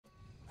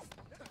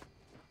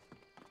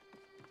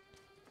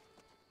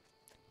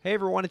Hey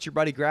everyone, it's your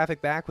buddy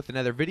Graphic back with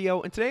another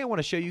video, and today I want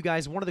to show you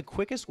guys one of the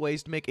quickest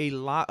ways to make a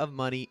lot of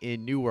money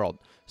in New World.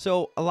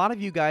 So a lot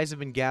of you guys have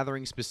been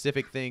gathering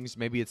specific things,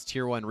 maybe it's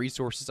tier 1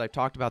 resources, I've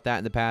talked about that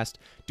in the past,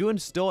 doing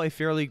still a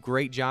fairly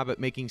great job at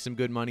making some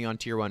good money on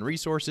tier 1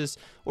 resources,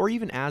 or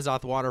even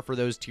Azoth water for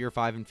those tier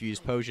 5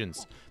 infused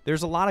potions.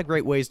 There's a lot of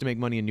great ways to make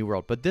money in New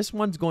World, but this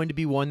one's going to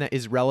be one that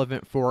is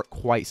relevant for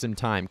quite some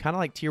time. Kind of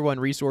like tier 1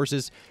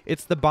 resources,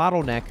 it's the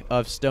bottleneck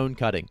of stone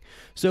cutting.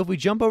 So if we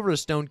jump over to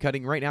stone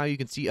cutting, right now you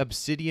can see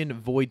obsidian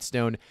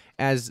voidstone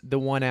as the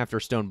one after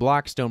stone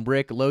block, stone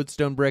brick,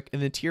 lodestone brick,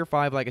 and then tier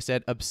 5, like I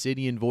said,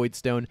 obsidian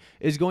voidstone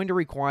is going to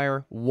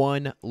require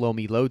one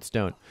loamy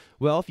lodestone.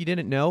 Well, if you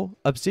didn't know,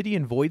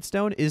 obsidian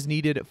voidstone is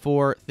needed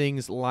for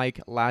things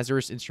like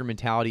Lazarus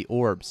instrumentality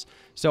orbs.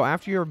 So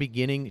after your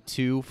beginning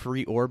 2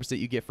 free orbs that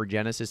you get for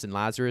Genesis and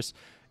Lazarus,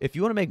 if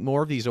you want to make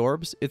more of these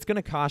orbs, it's going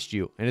to cost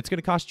you, and it's going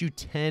to cost you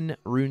 10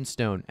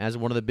 runestone as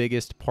one of the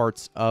biggest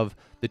parts of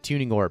the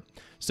tuning orb.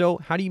 So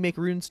how do you make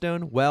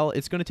runestone? Well,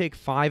 it's going to take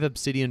 5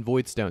 obsidian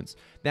voidstones.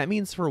 That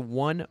means for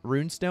 1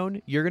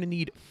 runestone, you're going to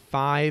need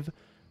 5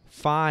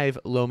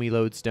 loamy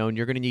lodestone.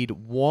 You're going to need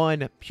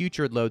 1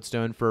 putrid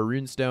lodestone for a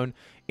runestone.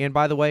 And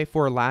by the way,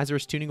 for a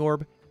Lazarus tuning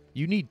orb,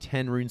 you need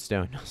 10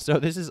 runestone. So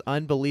this is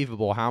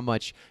unbelievable how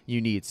much you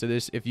need. So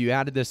this, if you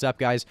added this up,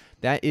 guys,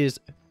 that is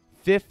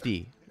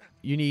 50.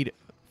 You need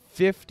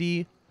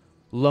 50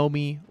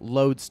 loamy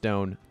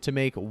lodestone to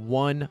make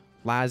 1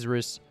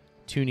 Lazarus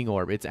tuning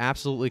orb. It's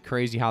absolutely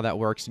crazy how that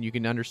works, and you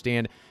can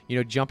understand, you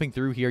know, jumping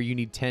through here, you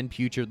need 10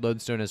 putrid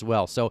lodestone as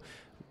well. So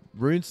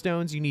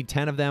runestones, you need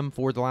 10 of them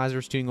for the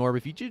Lazarus tuning orb.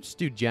 If you just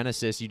do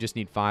Genesis, you just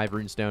need 5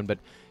 runestone. But,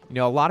 you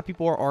know, a lot of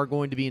people are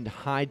going to be in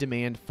high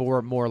demand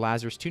for more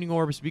Lazarus tuning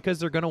orbs because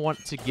they're going to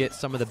want to get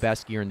some of the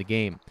best gear in the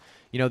game.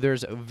 You know,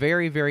 there's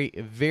very,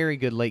 very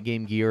good late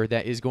game gear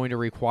that is going to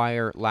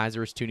require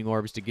Lazarus tuning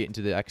orbs to get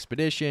into the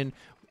expedition.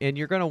 And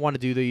you're going to want to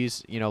do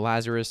these, you know,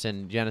 Lazarus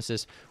and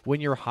Genesis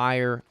when you're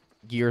higher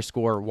gear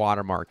score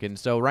watermark. And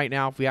so right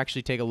now, if we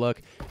actually take a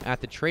look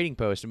at the trading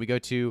post and we go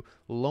to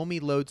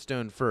loamy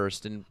lodestone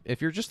first, and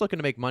if you're just looking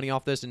to make money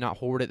off this and not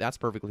hoard it, that's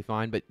perfectly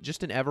fine. But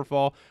just in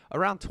Everfall,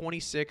 around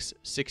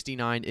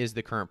 26.69 is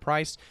the current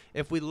price.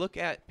 If we look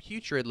at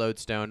putrid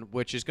lodestone,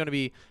 which is going to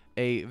be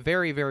a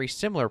very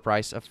similar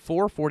price of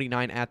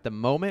 4.49 at the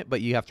moment, but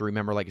you have to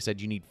remember, like I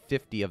said, you need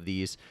 50 of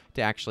these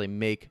to actually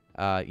make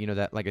you know,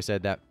 that, like I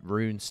said, that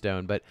rune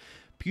stone. But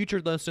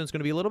putrid lodestone is going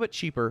to be a little bit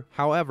cheaper.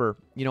 However,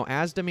 you know,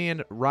 as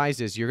demand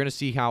rises, you're going to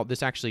see how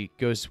this actually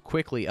goes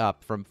quickly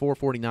up from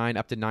 4.49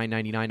 up to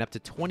 9.99 up to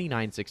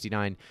 29.69.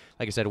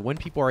 Like I said, when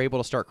people are able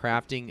to start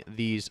crafting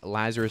these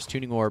Lazarus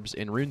tuning orbs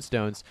in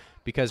runestones,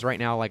 because right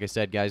now, like I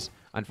said, guys,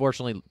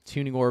 unfortunately,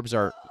 tuning orbs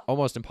are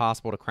almost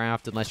impossible to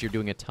craft unless you're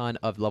doing a ton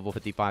of level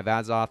 55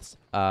 Azoths,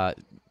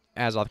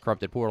 Azoth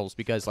corrupted portals,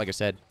 because, like I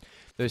said,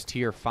 those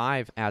tier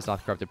 5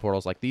 Azoth corrupted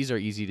portals, like these are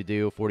easy to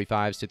do.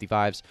 45s,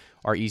 55s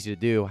are easy to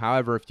do.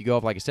 However, if you go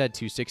up, like I said,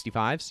 to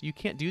 65s, you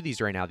can't do these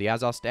right now. The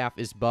Azoth staff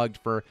is bugged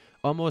for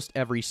almost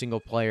every single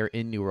player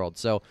in New World.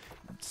 So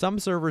some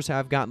servers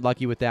have gotten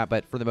lucky with that,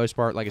 but for the most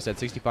part, like I said,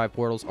 65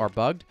 portals are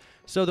bugged.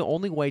 So the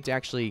only way to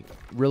actually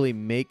really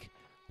make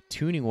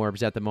tuning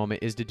orbs at the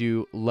moment is to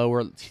do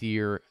lower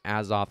tier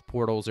Azoth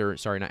portals, or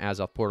sorry, not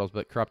Azoth portals,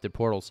 but corrupted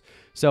portals.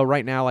 So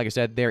right now, like I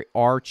said, there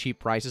are cheap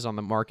prices on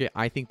the market.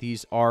 I think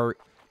these are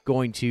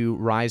going to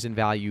rise in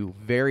value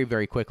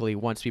very quickly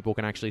once people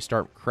can actually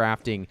start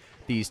crafting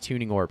these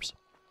tuning orbs.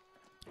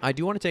 I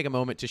do want to take a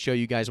moment to show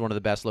you guys one of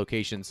the best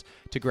locations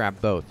to grab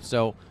both.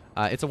 So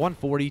it's a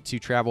 140 to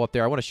travel up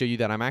there. I want to show you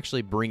that I'm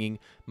actually bringing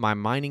my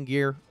mining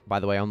gear. By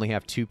the way, I only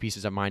have 2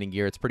 pieces of mining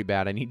gear. It's pretty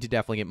bad. I need to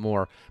definitely get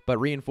more. But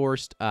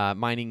reinforced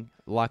mining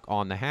luck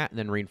on the hat, and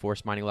then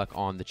reinforced mining luck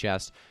on the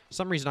chest. For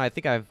some reason, I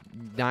think I've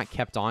not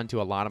kept on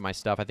to a lot of my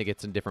stuff. I think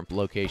it's in different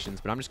locations,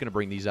 but I'm just going to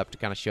bring these up to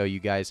kind of show you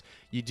guys.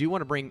 You do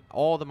want to bring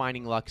all the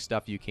mining luck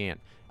stuff you can.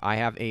 I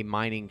have a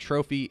mining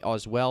trophy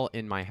as well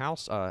in my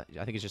house. I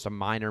think it's just a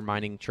minor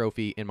mining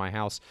trophy in my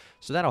house.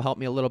 So that'll help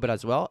me a little bit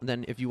as well. And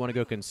then if you want to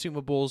go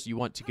consumables, you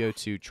want to go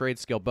to trade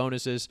skill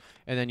bonuses,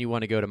 and then you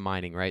want to go to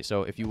mining, right?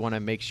 So if you want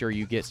to make sure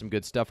you get some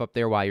good stuff up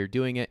there while you're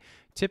doing it,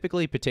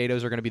 typically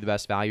potatoes are going to be the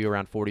best value,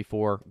 around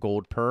 44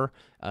 gold per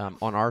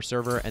on our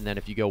server. And then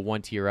if you go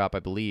 1 tier up, I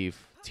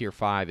believe tier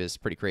 5 is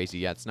pretty crazy.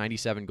 Yeah, it's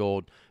 97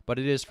 gold, but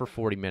it is for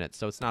 40 minutes,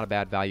 so it's not a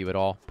bad value at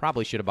all.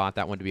 Probably should have bought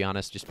that one, to be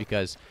honest, just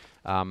because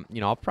you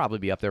know, I'll probably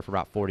be up there for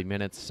about 40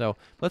 minutes. So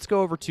let's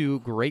go over to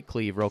Great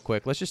Cleave real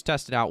quick. Let's just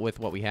test it out with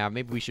what we have.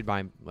 Maybe we should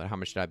buy, how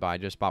much did I buy? I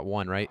just bought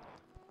 1, right?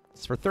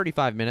 It's for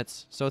 35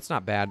 minutes, so it's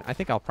not bad. I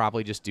think I'll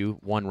probably just do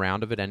 1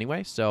 round of it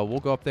anyway. So we'll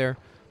go up there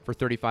for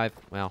 35.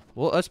 Well,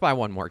 let's buy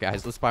 1 more,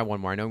 guys. Let's buy 1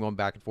 more. I know I'm going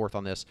back and forth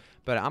on this,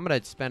 but I'm going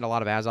to spend a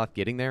lot of Azoth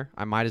getting there.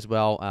 I might as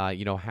well,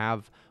 you know,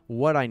 have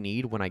what I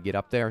need when I get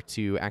up there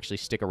to actually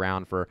stick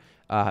around for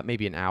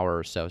maybe an hour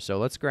or so. So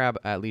let's grab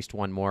at least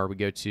 1 more. We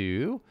go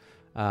to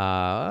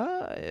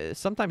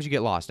sometimes you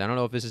get lost. I don't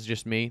know if this is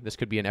just me. This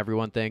could be an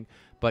everyone thing,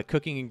 but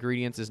cooking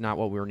ingredients is not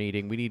what we're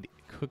needing. We need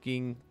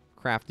cooking,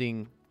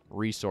 crafting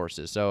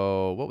resources.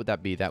 So what would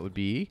that be? That would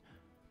be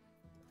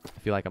I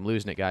feel like I'm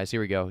losing it, guys.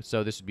 Here we go.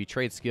 So this would be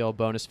trade skill,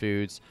 bonus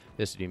foods.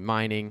 This would be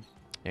mining.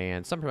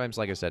 And sometimes,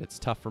 like I said, it's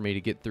tough for me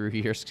to get through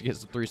here, get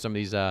through some of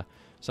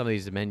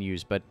these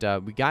menus.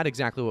 But we got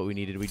exactly what we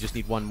needed. We just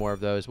need one more of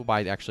those. We'll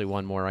buy actually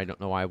one more. I don't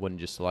know why I wouldn't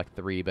just select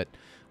 3, but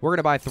we're going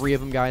to buy 3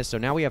 of them, guys. So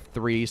now we have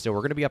 3. So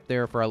we're going to be up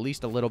there for at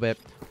least a little bit.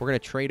 We're going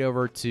to trade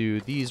over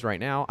to these right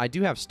now. I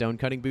do have stone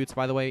cutting boots,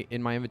 by the way,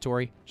 in my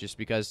inventory, just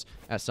because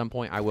at some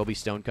point I will be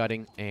stone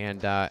cutting,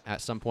 and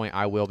at some point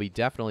I will be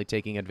definitely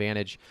taking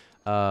advantage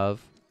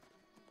of...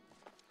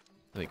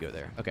 Let me go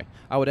there. Okay.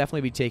 I will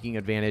definitely be taking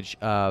advantage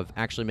of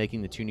actually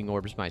making the tuning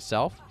orbs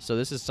myself. So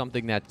this is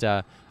something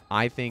that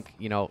I think,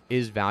 you know,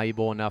 is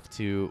valuable enough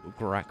to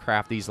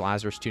craft these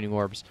Lazarus tuning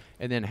orbs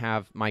and then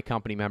have my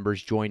company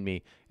members join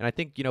me. And I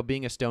think, you know,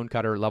 being a stone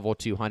cutter level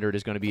 200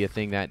 is going to be a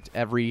thing that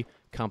every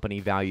company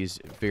values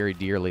very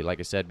dearly, like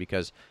I said,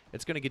 because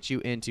it's going to get you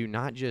into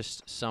not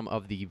just some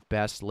of the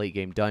best late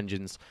game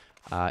dungeons,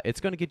 it's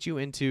going to get you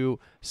into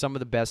some of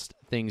the best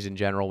things in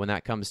general when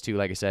that comes to,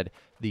 like I said,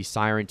 the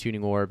Siren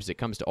tuning orbs. It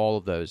comes to all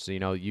of those. So, you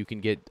know, you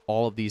can get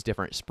all of these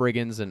different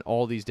Spriggans and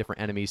all these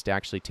different enemies to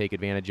actually take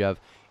advantage of.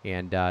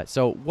 And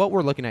so what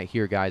we're looking at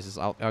here, guys, is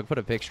I'll put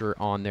a picture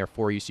on there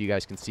for you so you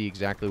guys can see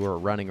exactly where we're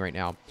running right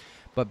now.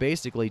 But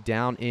basically,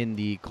 down in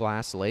the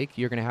Glass Lake,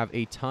 you're going to have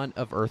a ton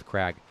of Earth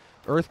Crag.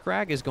 Earth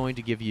Crag is going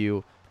to give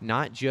you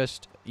not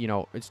just, you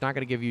know, it's not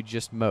going to give you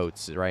just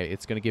moats, right?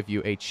 It's going to give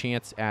you a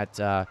chance at...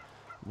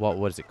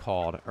 what is it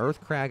called? Earth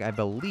Crag, I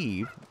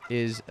believe,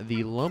 is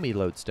the Loamy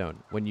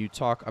Lodestone. When you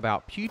talk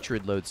about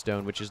Putrid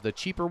Lodestone, which is the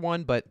cheaper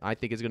one, but I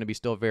think is going to be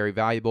still very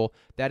valuable,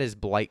 that is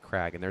Blight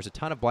Crag. And there's a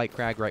ton of Blight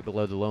Crag right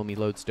below the Loamy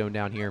Lodestone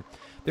down here.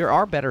 There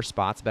are better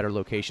spots, better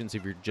locations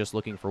if you're just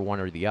looking for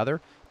one or the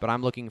other, but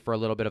I'm looking for a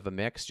little bit of a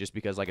mix just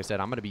because, like I said,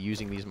 I'm going to be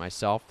using these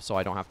myself, so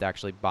I don't have to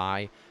actually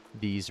buy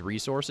these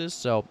resources.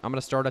 So I'm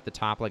going to start at the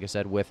top, like I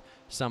said, with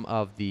some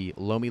of the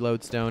Loamy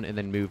Lodestone and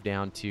then move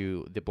down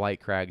to the Blight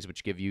Crags,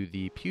 which give you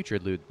the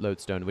Putrid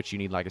Lodestone, which you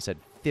need, like I said,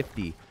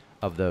 50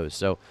 of those.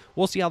 So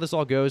we'll see how this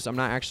all goes. I'm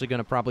not actually going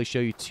to probably show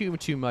you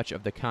too much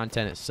of the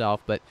content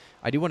itself, but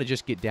I do want to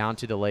just get down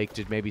to the lake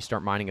to maybe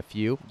start mining a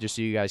few, just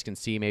so you guys can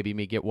see maybe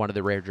me get one of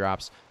the rare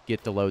drops,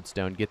 get the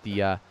Lodestone, get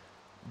the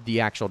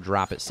actual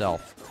drop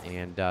itself,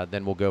 and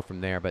then we'll go from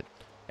there. But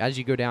as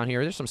you go down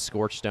here, there's some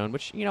Scorched Stone,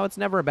 which, you know, it's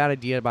never a bad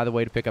idea, by the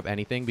way, to pick up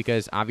anything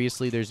because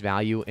obviously there's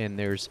value and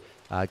there's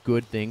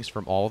good things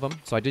from all of them.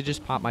 So I did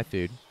just pop my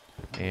food,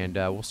 and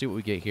we'll see what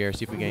we get here,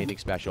 see if we get anything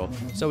special.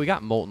 So we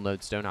got Molten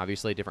Lodestone,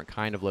 obviously a different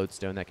kind of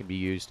Lodestone that can be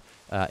used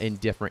in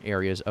different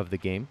areas of the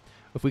game.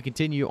 If we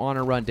continue on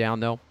our run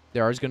down, though,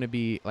 there is going to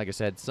be, like I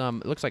said,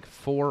 some, it looks like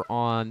 4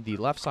 on the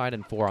left side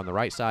and 4 on the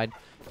right side.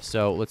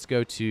 So let's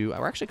go to,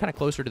 we're actually kind of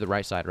closer to the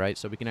right side, right?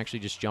 So we can actually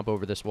just jump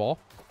over this wall.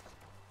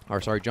 Or,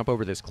 sorry, jump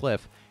over this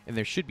cliff, and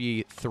there should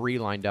be 3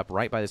 lined up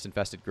right by this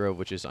infested grove,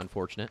 which is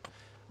unfortunate.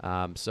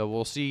 So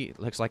we'll see.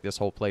 Looks like this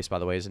whole place, by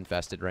the way, is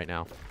infested right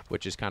now,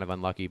 which is kind of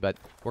unlucky. But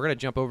we're going to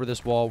jump over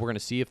this wall. We're going to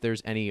see if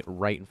there's any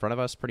right in front of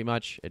us, pretty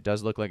much. It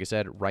does look, like I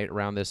said, right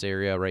around this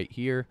area right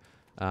here.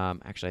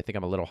 Actually, I think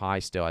I'm a little high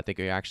still. I think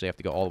we actually have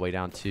to go all the way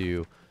down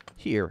to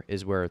here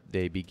is where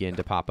they begin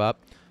to pop up.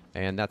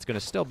 And that's going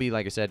to still be,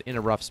 like I said, in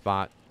a rough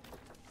spot.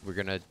 We're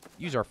going to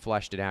use our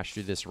flesh to dash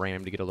through this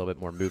ram to get a little bit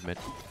more movement.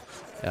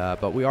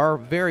 But we are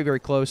very, very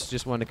close.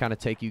 Just wanted to kind of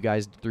take you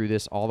guys through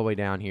this all the way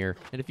down here.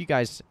 And if you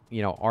guys,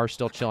 you know, are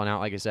still chilling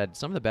out, like I said,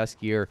 some of the best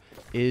gear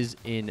is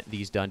in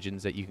these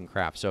dungeons that you can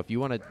craft. So if you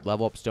want to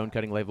level up stone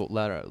cutting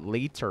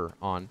later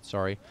on,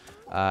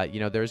 you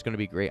know, there's going to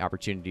be great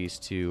opportunities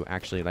to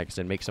actually, like I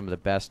said, make some of the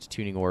best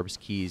tuning orbs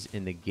keys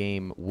in the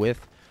game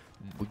with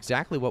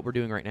exactly what we're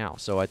doing right now.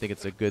 So I think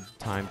it's a good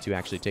time to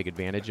actually take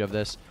advantage of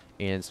this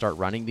and start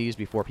running these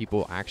before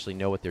people actually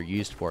know what they're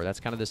used for. That's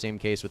kind of the same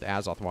case with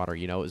Azoth water.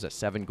 You know, it was at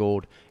 7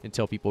 gold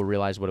until people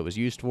realized what it was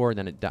used for, and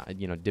then it,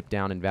 you know, dipped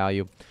down in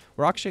value.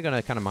 We're actually going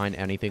to kind of mine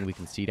anything we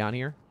can see down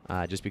here,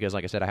 just because,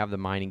 like I said, I have the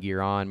mining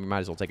gear on. We might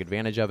as well take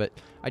advantage of it.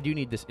 I do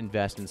need to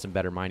invest in some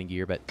better mining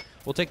gear, but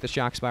we'll take the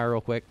Shock Spire real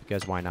quick,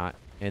 because why not?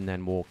 And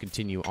then we'll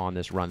continue on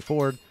this run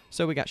forward.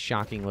 So we got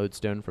Shocking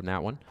Lodestone from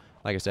that one.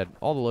 Like I said,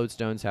 all the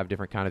lodestones have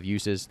different kind of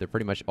uses. They're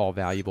pretty much all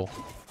valuable.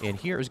 And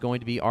here is going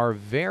to be our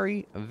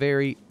very,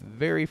 very,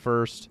 very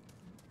first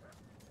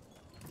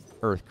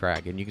Earth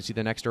Crag. And you can see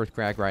the next Earth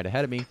Crag right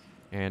ahead of me.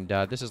 And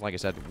this is, like I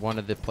said, one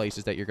of the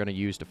places that you're going to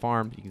use to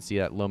farm. You can see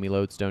that Loamy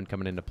Lodestone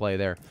coming into play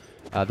there.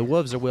 The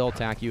wolves will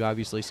attack you,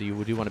 obviously, so you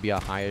do want to be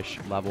a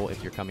highish level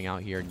if you're coming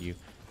out here and you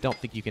don't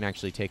think you can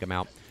actually take them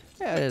out.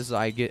 As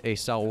I get a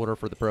sell order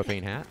for the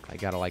propane hat. I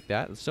gotta like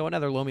that. So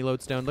another Loamy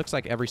Lodestone. Looks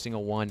like every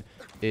single one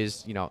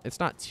is, you know, it's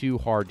not too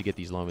hard to get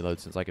these Loamy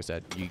Lodestones. Like I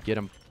said, you get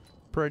them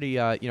pretty,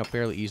 you know,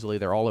 fairly easily.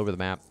 They're all over the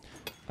map.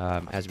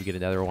 As we get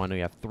another one, we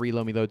have 3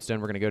 Loamy Lodestone.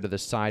 We're going to go to the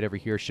side over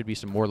here. Should be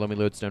some more Loamy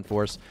Lodestone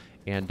for us.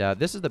 And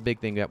this is the big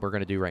thing that we're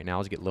going to do right now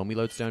is get Loamy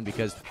Lodestone,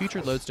 because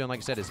Putrid Lodestone, like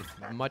I said, is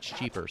much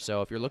cheaper.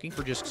 So if you're looking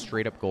for just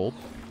straight up gold,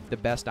 the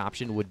best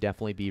option would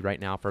definitely be right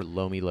now for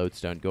Loamy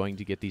Lodestone, going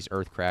to get these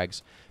Earth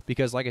Crags.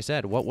 Because like I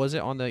said, what was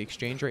it on the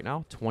exchange right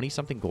now?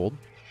 20-something gold?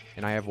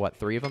 and I have, what,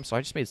 3 of them? So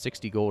I just made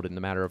 60 gold in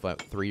the matter of,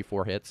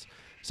 3-4 hits.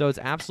 So it's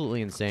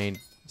absolutely insane.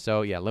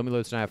 So, yeah, Loamy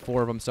Lodestone, I have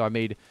 4 of them, so I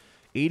made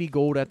 80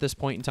 gold at this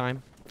point in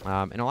time.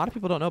 And a lot of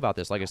people don't know about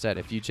this. Like I said,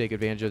 if you take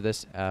advantage of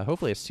this,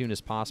 hopefully as soon as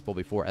possible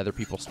before other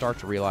people start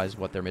to realize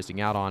what they're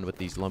missing out on with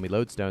these Loamy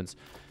Lodestones,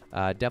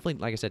 definitely,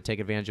 like I said, take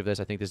advantage of this.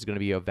 I think this is going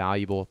to be a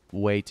valuable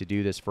way to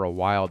do this for a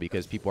while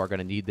because people are going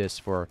to need this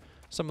for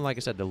something, like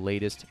I said, the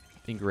latest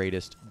and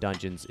greatest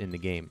dungeons in the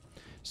game.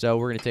 So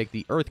we're going to take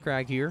the Earth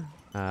Crag here.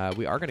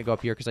 We are going to go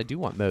up here because I do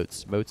want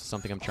moats. Moats is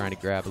something I'm trying to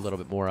grab a little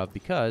bit more of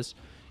because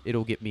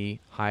it'll get me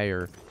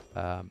higher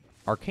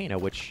Arcana,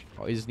 which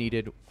is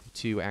needed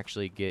to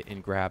actually get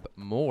and grab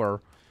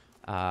more.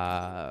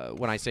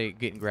 When I say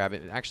get and grab,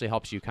 it actually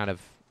helps you kind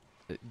of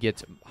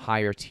get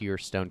higher tier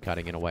stone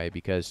cutting in a way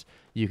because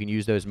you can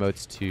use those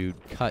moats to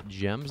cut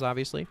gems,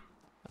 obviously.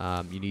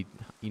 You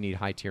need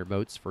high tier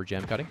moats for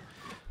gem cutting.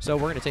 So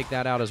we're going to take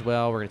that out as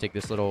well. We're going to take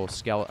this little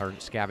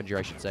scavenger,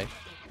 I should say.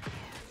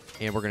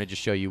 And we're going to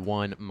just show you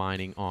one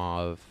mining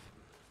of...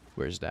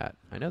 Where's that?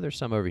 I know there's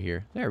some over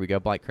here. There we go,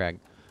 Blight Crag.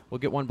 We'll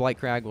get one Blight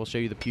Crag. We'll show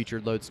you the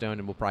Putrid Lodestone,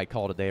 and we'll probably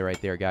call it a day right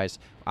there, guys.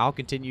 I'll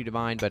continue to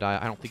mine, but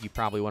I don't think you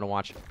probably want to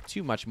watch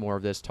too much more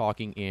of this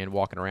talking and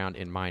walking around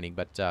and mining.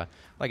 But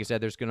like I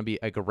said, there's going to be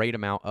a great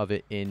amount of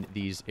it in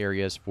these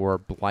areas for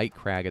Blight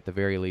Crag at the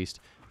very least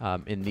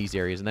in these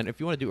areas. And then if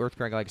you want to do Earth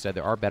Crag, like I said,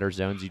 there are better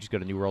zones. You just go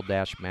to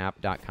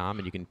newworld-map.com,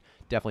 and you can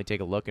definitely take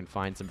a look and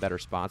find some better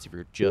spots if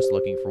you're just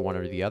looking for one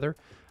or the other.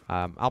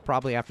 I'll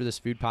probably, after this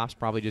food pops,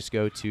 probably just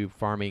go to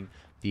farming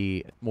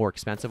the more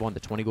expensive one, the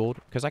 20 gold,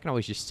 because I can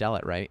always just sell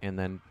it, right, and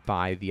then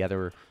buy the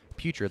other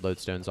Putrid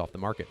Lodestones off the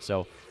market.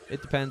 So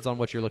it depends on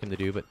what you're looking to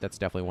do, but that's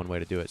definitely one way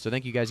to do it. So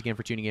thank you guys again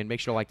for tuning in.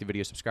 Make sure to like the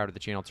video, subscribe to the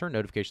channel, turn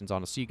notifications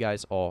on. I'll see you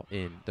guys all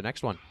in the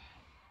next one.